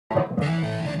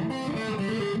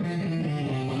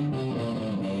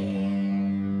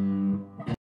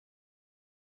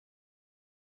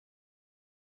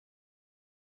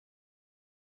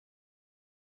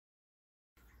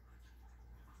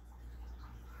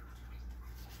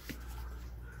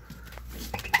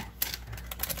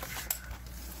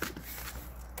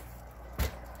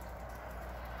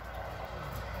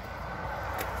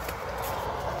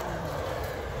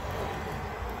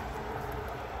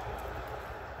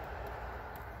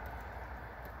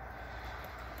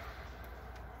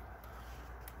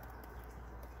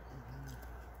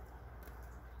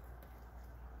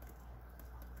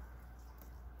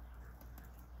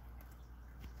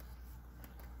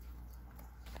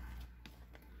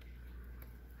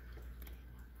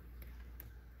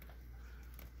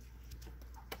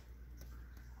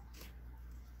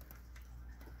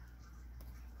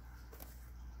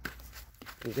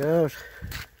Hey guys,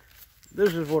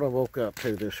 this is what I woke up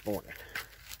to this morning.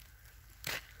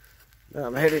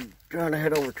 Now I'm trying to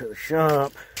head over to the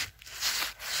shop.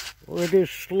 Well, it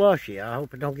is slushy. I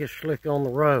hope it don't get slick on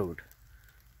the road.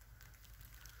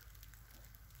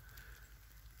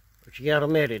 But you gotta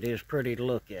admit, it is pretty to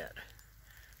look at.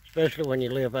 Especially when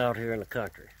you live out here in the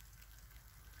country.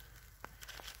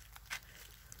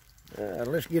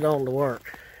 Let's get on to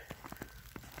work.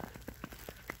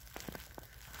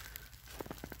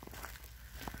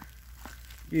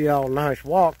 Give y'all a nice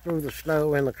walk through the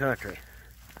snow in the country.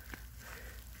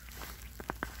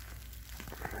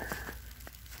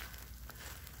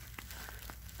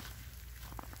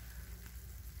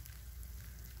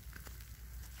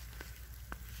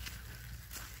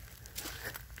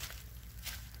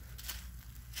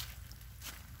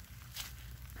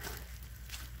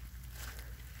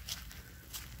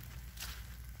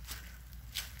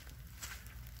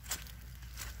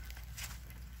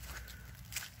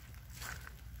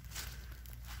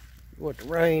 What the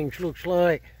range looks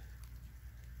like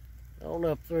on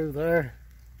up through there.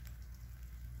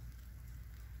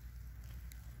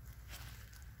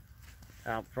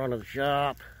 Out front of the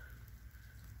shop.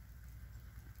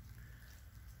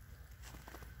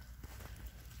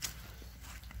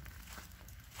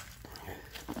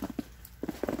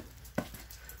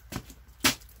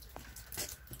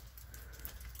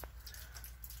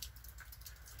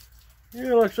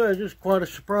 Yeah, like I say, it's just quite a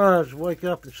surprise to wake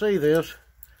up and see this.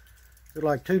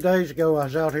 Like 2 days ago, I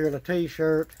was out here in a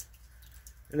t-shirt,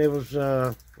 and it was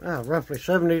roughly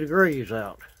 70 degrees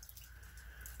out.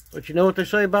 But you know what they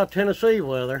say about Tennessee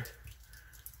weather?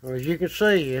 Well, as you can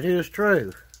see, it is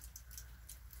true.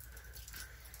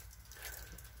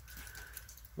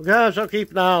 Well, guys, I'll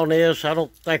keep an eye on this. I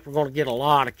don't think we're going to get a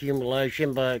lot of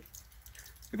accumulation, but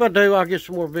if I do, I'll get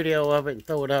some more video of it and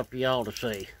throw it up for y'all to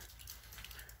see.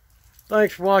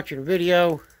 Thanks for watching the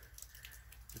video.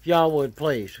 If y'all would,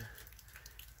 please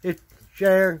hit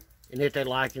share and hit that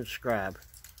like and subscribe.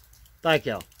 Thank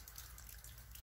y'all.